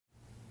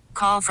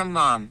Call from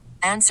mom.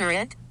 Answer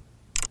it.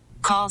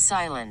 Call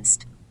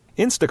silenced.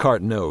 Instacart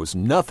knows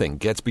nothing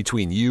gets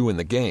between you and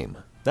the game.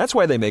 That's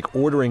why they make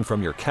ordering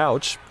from your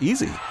couch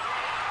easy.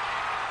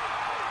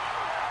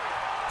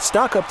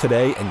 Stock up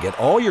today and get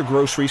all your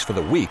groceries for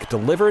the week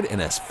delivered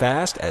in as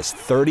fast as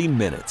 30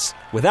 minutes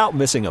without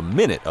missing a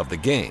minute of the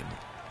game.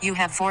 You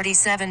have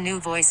 47 new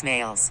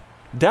voicemails.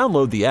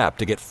 Download the app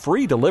to get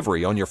free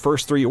delivery on your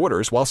first 3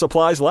 orders while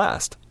supplies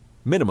last.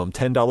 Minimum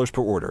 $10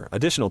 per order.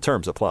 Additional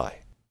terms apply.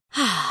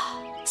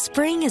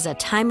 Spring is a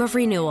time of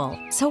renewal,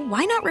 so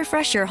why not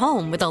refresh your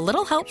home with a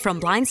little help from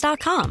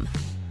Blinds.com?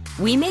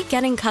 We make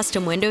getting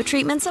custom window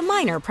treatments a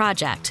minor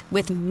project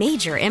with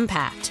major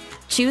impact.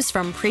 Choose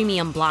from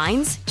premium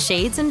blinds,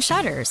 shades, and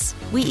shutters.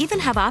 We even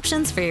have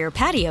options for your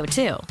patio,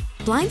 too.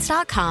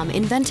 Blinds.com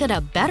invented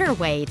a better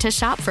way to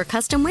shop for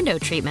custom window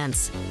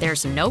treatments.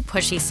 There's no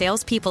pushy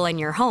salespeople in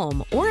your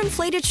home or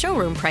inflated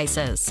showroom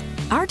prices.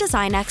 Our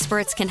design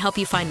experts can help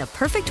you find the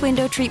perfect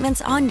window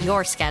treatments on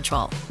your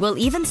schedule. We'll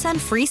even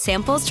send free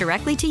samples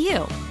directly to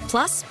you.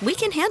 Plus, we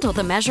can handle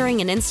the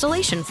measuring and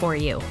installation for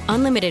you.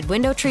 Unlimited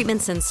window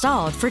treatments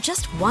installed for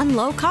just one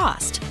low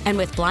cost. And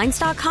with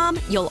Blinds.com,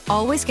 you'll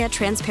always get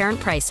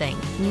transparent pricing.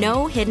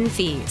 No hidden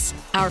fees.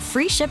 Our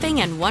free shipping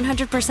and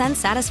 100%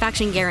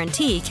 satisfaction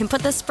guarantee can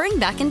put the spring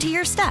back into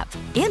your step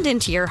and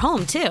into your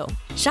home, too.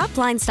 Shop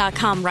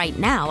Blinds.com right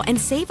now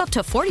and save up to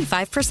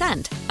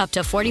 45%. Up to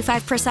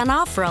 45%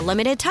 off for a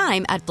limited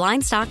time at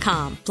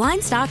Blinds.com.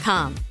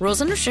 Blinds.com. Rules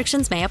and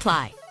restrictions may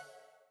apply.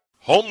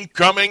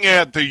 Homecoming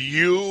at the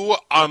U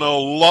on a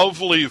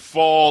lovely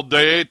fall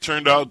day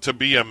turned out to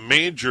be a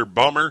major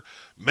bummer.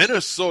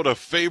 Minnesota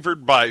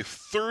favored by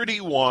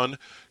 31,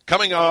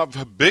 coming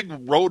off a big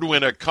road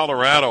win at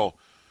Colorado.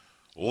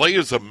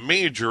 Lays a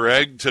major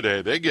egg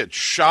today. They get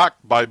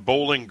shocked by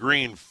Bowling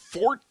Green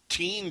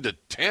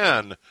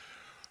 14-10,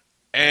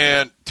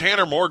 and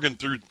Tanner Morgan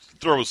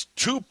throws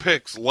 2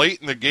 picks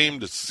late in the game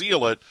to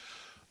seal it.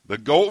 The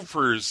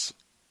Gophers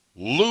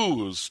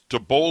lose to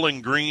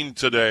Bowling Green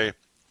today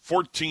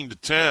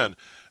 14-10,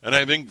 and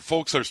I think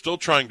folks are still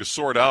trying to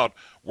sort out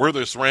where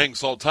this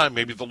ranks all time.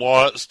 Maybe the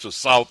loss to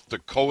South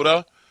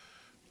Dakota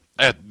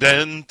at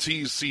then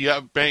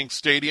TCF Bank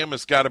Stadium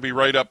has got to be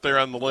right up there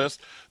on the list.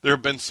 There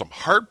have been some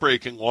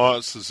heartbreaking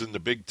losses in the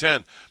Big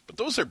Ten, but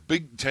those are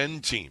Big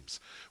Ten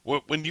teams.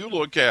 When you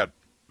look at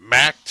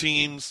MAC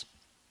teams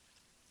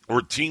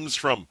or teams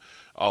from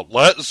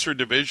lesser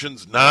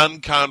divisions,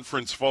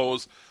 non-conference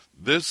foes,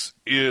 this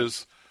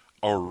is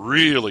a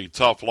really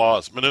tough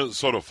loss.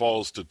 Minnesota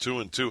falls to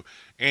 2-2.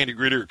 Andy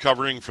Grieder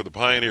covering for the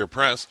Pioneer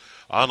Press,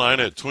 online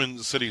at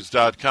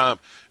TwinCities.com.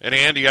 And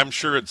Andy, I'm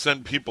sure it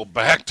sent people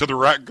back to the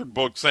record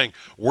book saying,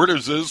 where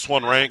does this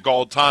one rank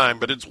all time?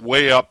 But it's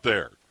way up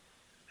there.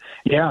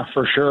 Yeah,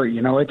 for sure.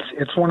 You know,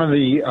 it's one of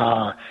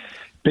the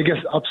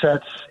biggest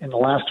upsets in the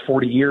last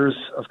 40 years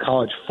of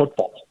college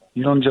football.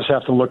 You don't just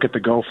have to look at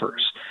the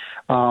Gophers.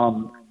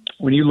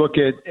 When you look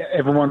at,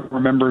 everyone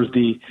remembers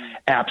the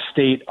App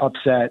State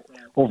upset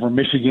over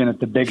Michigan at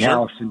the Big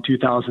House in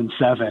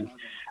 2007.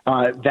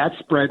 That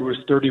spread was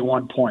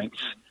 31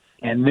 points,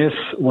 and this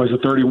was a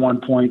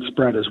 31-point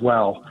spread as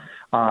well.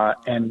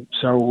 And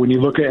so when you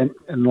look at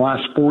in the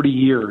last 40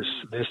 years,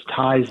 this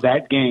ties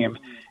that game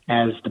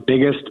as the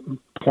biggest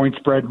point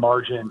spread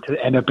margin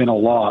to end up in a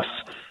loss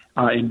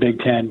in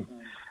Big Ten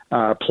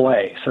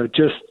play. So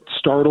just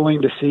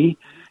startling to see.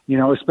 You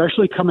know,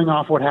 especially coming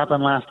off what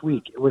happened last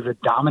week. It was a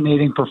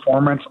dominating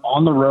performance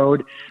on the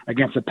road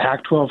against a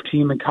Pac-12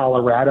 team in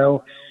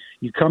Colorado.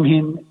 You come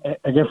in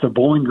against a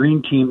Bowling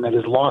Green team that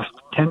has lost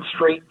 10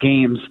 straight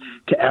games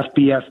to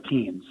FBS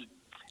teams,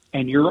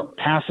 and your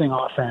passing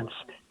offense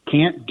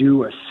can't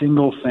do a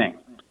single thing.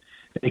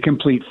 They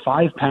complete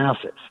 5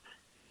 passes.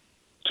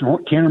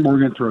 Tanner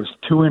Morgan throws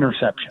 2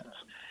 interceptions.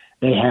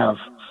 They have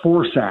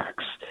 4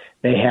 sacks.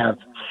 They have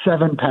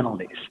 7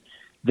 penalties.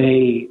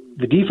 The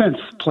defense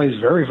plays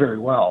very, very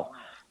well.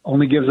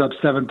 Only gives up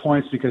 7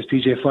 points because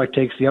P.J. Fleck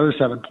takes the other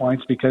 7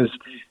 points because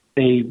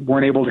they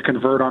weren't able to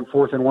convert on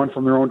 4th and 1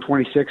 from their own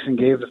 26 and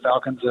gave the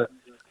Falcons a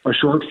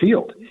short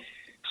field.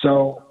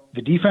 So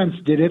the defense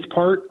did its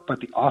part, but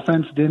the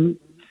offense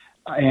didn't,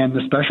 and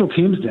the special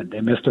teams didn't.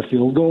 They missed a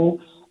field goal.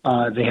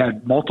 They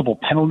had multiple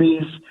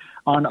penalties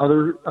on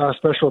other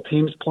special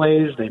teams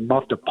plays. They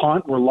muffed a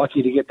punt. We're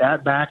lucky to get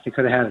that back. They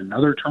could have had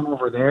another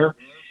turnover there.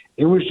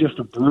 It was just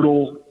a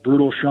brutal,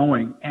 brutal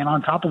showing. And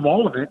on top of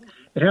all of it,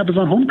 it happens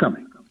on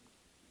homecoming.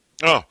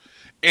 Oh,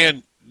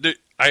 and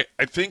I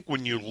think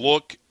when you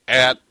look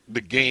at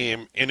the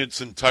game in its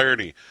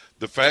entirety,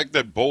 the fact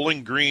that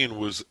Bowling Green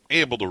was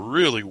able to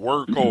really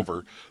work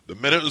over the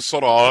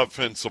Minnesota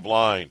offensive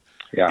line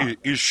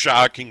is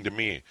shocking to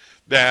me.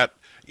 That,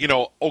 you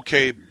know,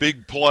 okay,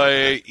 big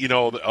play, you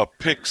know, a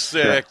pick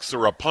six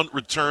or a punt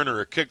return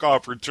or a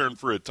kickoff return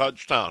for a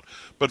touchdown.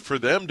 But for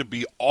them to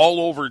be all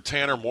over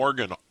Tanner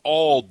Morgan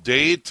all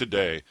day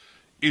today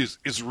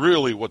is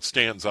really what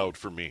stands out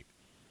for me.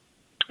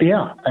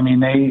 Yeah, I mean,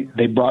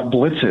 they brought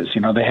blitzes.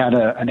 You know, they had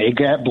an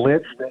A-gap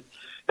blitz that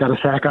got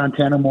a sack on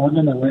Tanner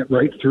Morgan and went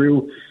right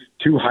through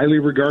two highly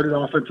regarded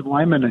offensive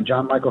linemen, and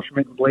John Michael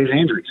Schmidt and Blaze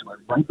Andrews,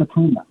 right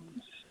between them.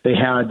 They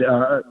had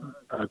a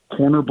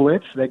corner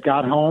blitz that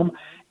got home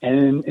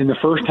and in the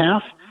first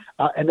half,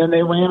 and then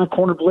they ran a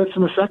corner blitz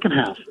in the second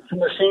half from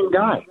the same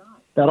guy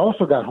that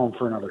also got home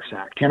for another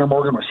sack. Tanner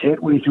Morgan was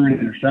hit when he threw an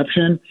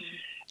interception.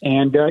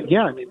 And,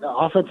 the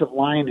offensive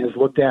line is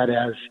looked at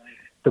as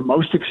the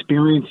most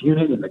experienced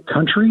unit in the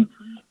country,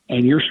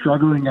 and you're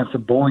struggling against a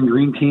Bowling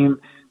Green team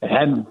that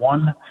hadn't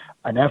won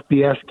an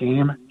FBS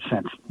game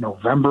since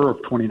November of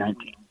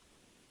 2019.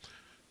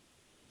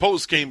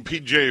 Post-game,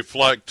 P.J.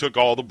 Fleck took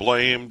all the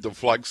blame,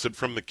 deflects it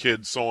from the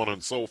kids, so on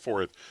and so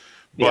forth.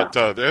 But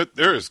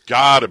there's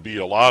got to be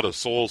a lot of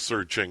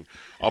soul-searching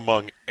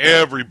among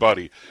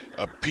everybody.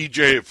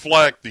 P.J.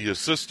 Fleck, the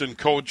assistant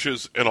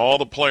coaches, and all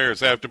the players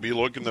have to be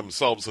looking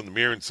themselves in the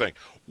mirror and saying,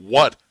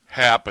 what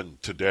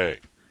happened today?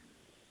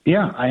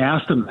 Yeah, I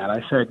asked him that.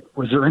 I said,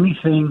 was there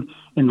anything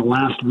in the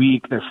last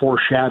week that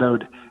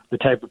foreshadowed the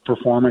type of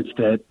performance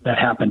that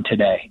happened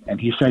today? And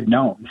he said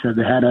no. He said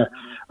they had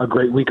a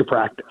great week of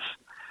practice,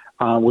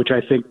 which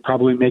I think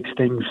probably makes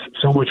things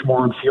so much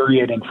more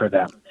infuriating for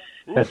them.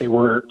 That they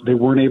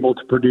weren't able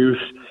to produce,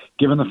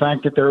 given the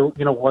fact that there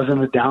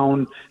wasn't a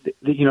down.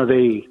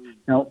 They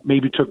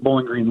maybe took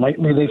Bowling Green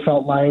lightly. They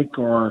felt like,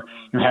 or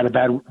had a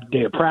bad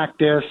day of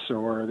practice,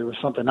 or there was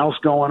something else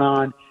going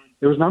on.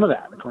 There was none of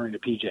that, according to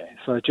PJ.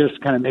 So it just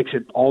kind of makes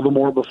it all the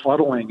more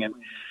befuddling. And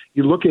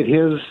you look at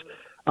his,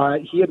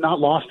 he had not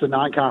lost a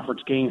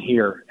non-conference game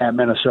here at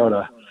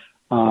Minnesota.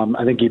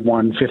 I think he'd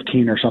won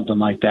 15 or something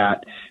like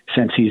that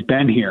since he's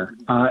been here,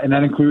 and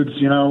that includes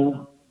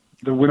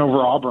the win over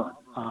Auburn.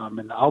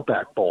 In the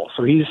Outback Bowl.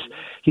 So he's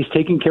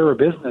taking care of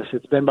business.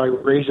 It's been by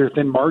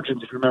razor-thin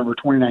margins, if you remember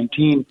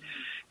 2019,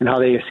 and how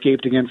they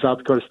escaped against South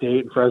Dakota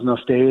State and Fresno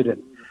State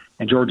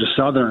and Georgia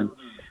Southern.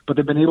 But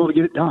they've been able to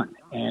get it done.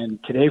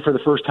 And today, for the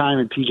first time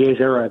in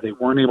PJ's era, they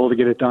weren't able to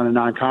get it done in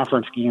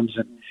non-conference games.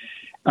 And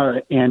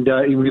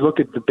when you look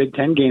at the Big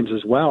Ten games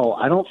as well,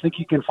 I don't think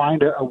you can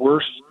find a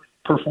worse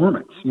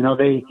performance.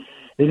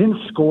 They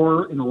didn't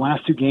score in the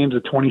last two games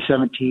of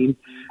 2017,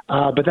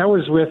 but that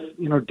was with,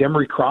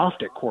 Demery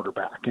Croft at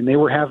quarterback, and they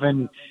were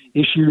having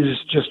issues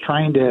just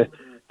trying to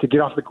get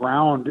off the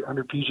ground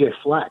under PJ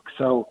Fleck.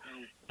 So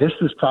this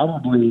is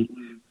probably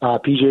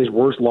PJ's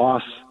worst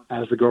loss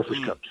as the Gophers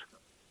coach.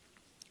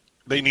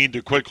 They need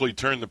to quickly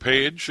turn the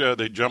page.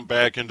 They jump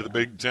back into the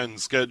Big Ten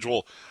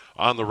schedule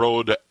on the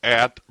road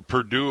at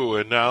Purdue,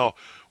 and now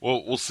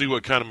we'll see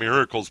what kind of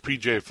miracles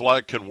P.J.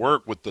 Fleck can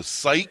work with the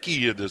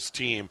psyche of this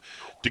team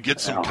to get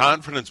some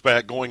confidence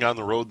back going on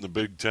the road in the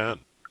Big Ten.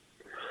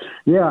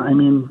 Yeah,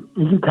 you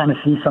can kind of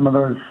see some of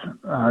those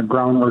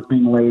groundwork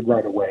being laid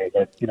right away.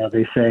 That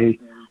they say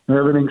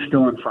everything's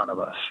still in front of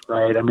us,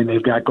 right?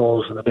 They've got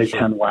goals in the Big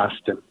Ten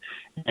West,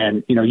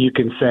 and you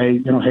can say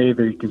hey,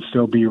 they can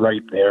still be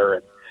right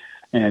there,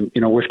 and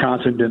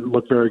Wisconsin didn't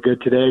look very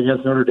good today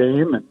against Notre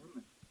Dame,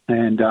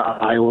 and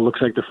Iowa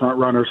looks like the front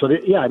runner. So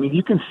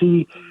you can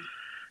see,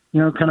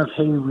 kind of,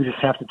 hey, we just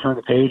have to turn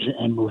the page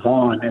and move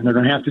on, and they're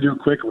going to have to do it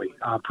quickly.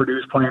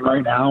 Purdue's playing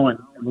right now, and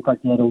it looked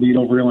like they had a lead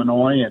over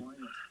Illinois,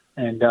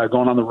 and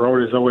going on the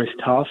road is always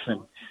tough,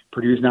 and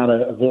Purdue's not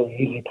a very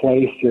easy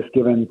place, just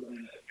given,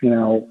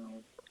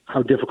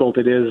 how difficult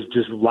it is,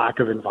 just lack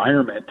of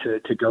environment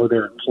to go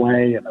there and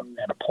play, and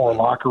a poor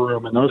locker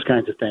room and those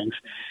kinds of things.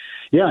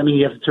 Yeah,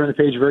 you have to turn the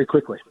page very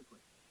quickly.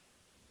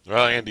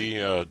 Well, Andy,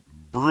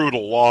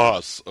 brutal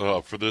loss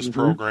for this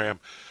program.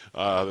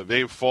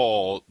 They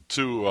fall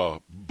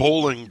to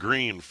Bowling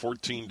Green,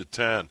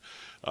 14-10.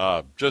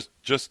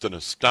 Just an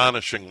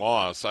astonishing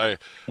loss.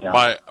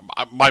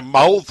 My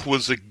mouth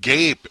was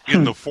agape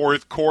in the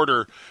fourth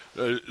quarter,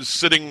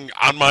 sitting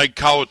on my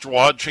couch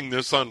watching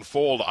this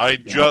unfold. I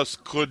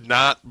just could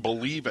not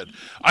believe it.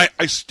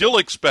 I still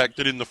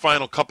expected in the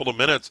final couple of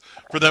minutes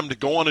for them to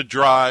go on a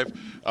drive,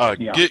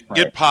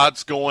 get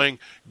Potts going,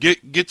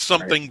 get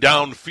something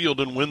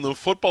downfield and win the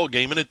football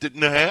game, and it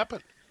didn't happen.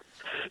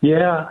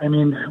 Yeah,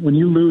 when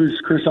you lose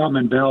Chris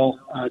Ottman-Bell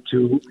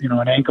to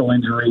an ankle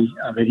injury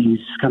that he's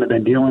kind of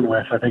been dealing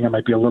with, I think it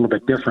might be a little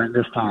bit different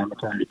this time,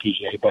 according to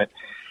PJ. But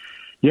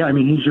yeah,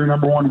 he's your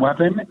number one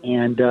weapon,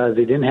 and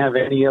they didn't have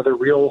any other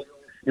real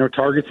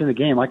targets in the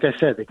game. Like I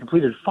said, they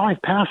completed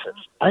 5 passes.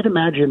 I'd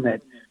imagine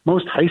that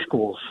most high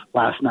schools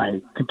last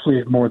night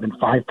completed more than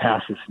 5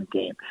 passes in the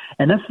game,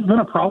 and that's been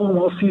a problem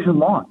all season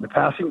long. The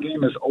passing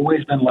game has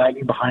always been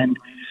lagging behind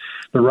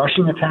the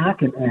rushing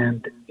attack,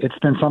 and it's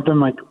been something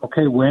like,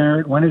 okay,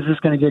 when is this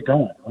going to get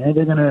going? When are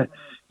they going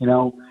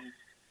to,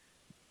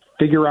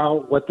 figure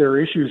out what their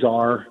issues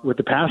are with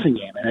the passing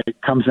game? And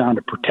it comes down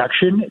to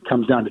protection. It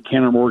comes down to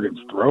Tanner Morgan's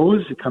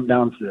throws. It comes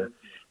down to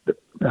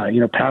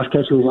the pass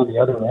catchers on the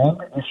other end.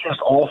 It's just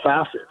all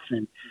facets.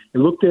 And it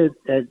looked at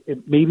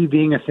it maybe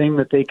being a thing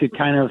that they could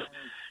kind of,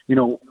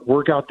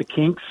 work out the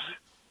kinks,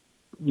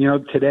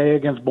 today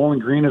against Bowling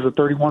Green as a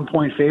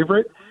 31-point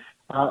favorite.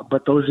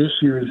 But those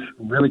issues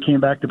really came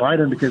back to bite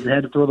them because they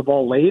had to throw the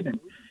ball late, and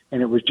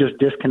it was just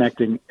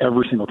disconnecting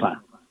every single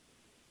time.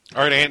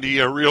 All right, Andy,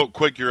 real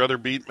quick, your other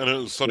beat,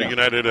 Minnesota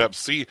United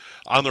FC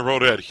on the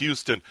road at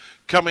Houston,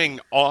 coming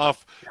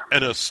off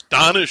an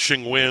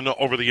astonishing win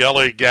over the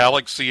LA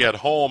Galaxy at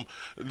home.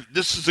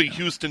 This is a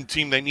Houston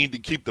team. They need to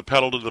keep the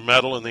pedal to the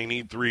metal, and they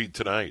need 3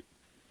 tonight.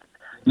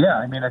 Yeah,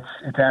 I mean,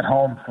 it's at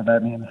home, so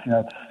that means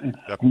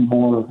it's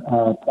more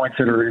points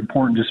that are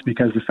important just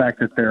because the fact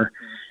that they're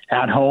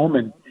at home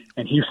and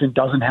Houston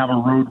doesn't have a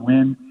road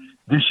win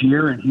this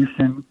year, and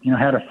Houston,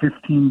 had a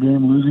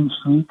 15-game losing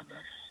streak.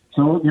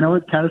 So,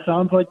 it kind of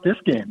sounds like this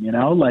game,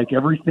 like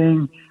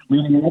everything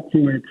leading up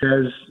to it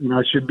says,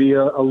 it should be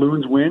a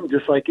Loons win,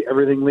 just like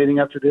everything leading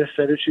up to this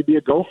said it should be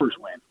a Gophers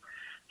win.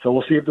 So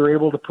we'll see if they're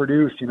able to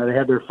produce. They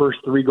had their first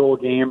 3-goal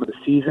game of the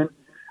season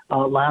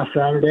last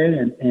Saturday,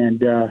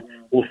 and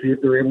we'll see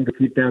if they're able to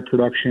keep that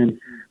production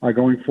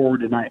going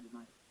forward tonight.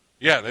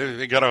 Yeah,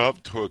 they got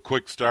up to a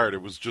quick start.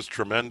 It was just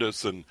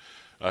tremendous, and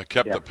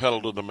kept the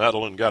pedal to the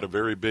metal and got a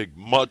very big,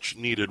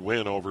 much-needed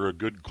win over a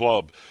good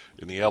club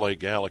in the LA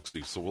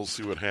Galaxy. So we'll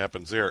see what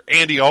happens there.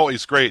 Andy,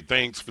 always great.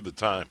 Thanks for the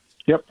time.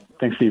 Yep.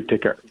 Thanks, Steve.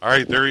 Take care. All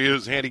right, there he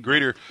is. Andy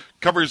Greder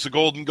covers the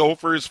Golden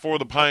Gophers for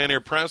the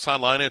Pioneer Press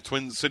online at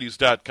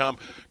TwinCities.com.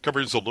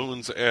 Covers the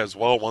Loons as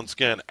well. Once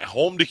again,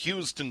 home to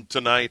Houston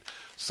tonight,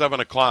 7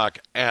 o'clock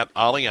at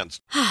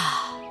Allianz.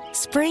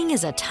 Spring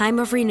is a time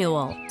of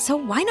renewal, so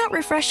why not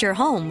refresh your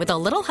home with a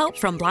little help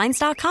from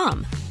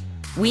Blinds.com?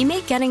 We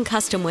make getting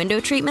custom window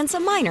treatments a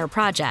minor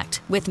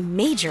project with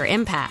major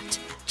impact.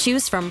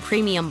 Choose from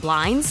premium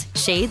blinds,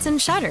 shades,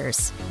 and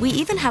shutters. We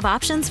even have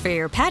options for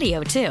your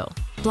patio, too.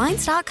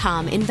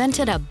 Blinds.com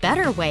invented a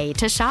better way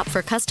to shop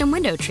for custom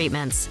window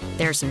treatments.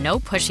 There's no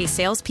pushy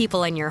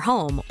salespeople in your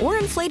home or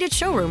inflated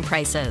showroom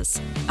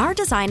prices. Our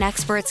design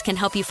experts can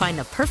help you find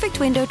the perfect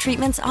window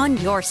treatments on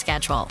your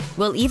schedule.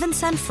 We'll even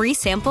send free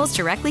samples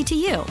directly to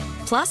you.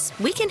 Plus,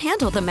 we can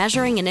handle the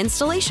measuring and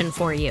installation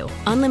for you.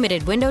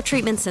 Unlimited window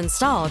treatments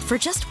installed for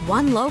just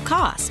one low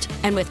cost.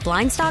 And with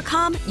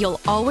Blinds.com,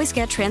 you'll always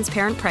get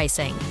transparent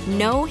pricing.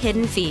 No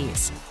hidden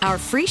fees. Our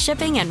free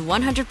shipping and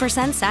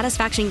 100%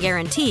 satisfaction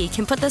guarantee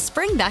can put the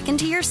spring back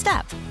into your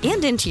step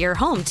and into your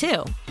home,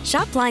 too.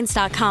 Shop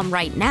Blinds.com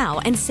right now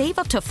and save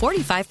up to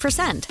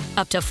 45%.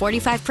 Up to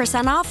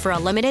 45% off for a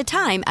limited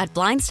time at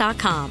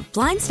Blinds.com.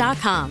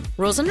 Blinds.com.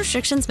 Rules and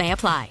restrictions may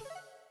apply.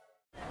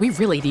 We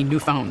really need new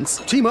phones.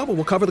 T-Mobile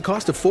will cover the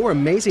cost of 4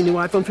 amazing new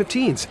iPhone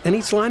 15s, and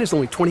each line is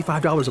only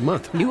 $25 a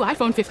month. New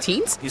iPhone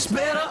 15s? It's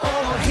better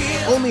over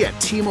here. Only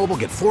at T-Mobile,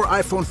 get 4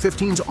 iPhone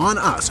 15s on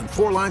us and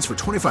 4 lines for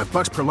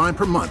 $25 per line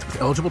per month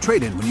with eligible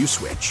trade-in when you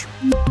switch.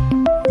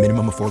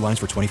 Minimum of 4 lines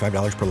for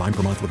 $25 per line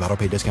per month with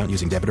autopay discount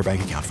using debit or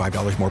bank account.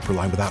 $5 more per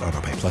line without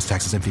autopay, plus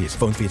taxes and fees.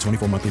 Phone fee at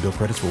 24 monthly bill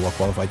credits for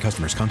well-qualified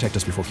customers. Contact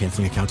us before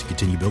canceling account to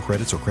continue bill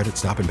credits or credit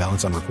stop and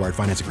balance on required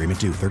finance agreement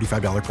due.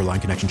 $35 per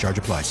line connection charge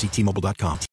applies. See T-Mobile.com.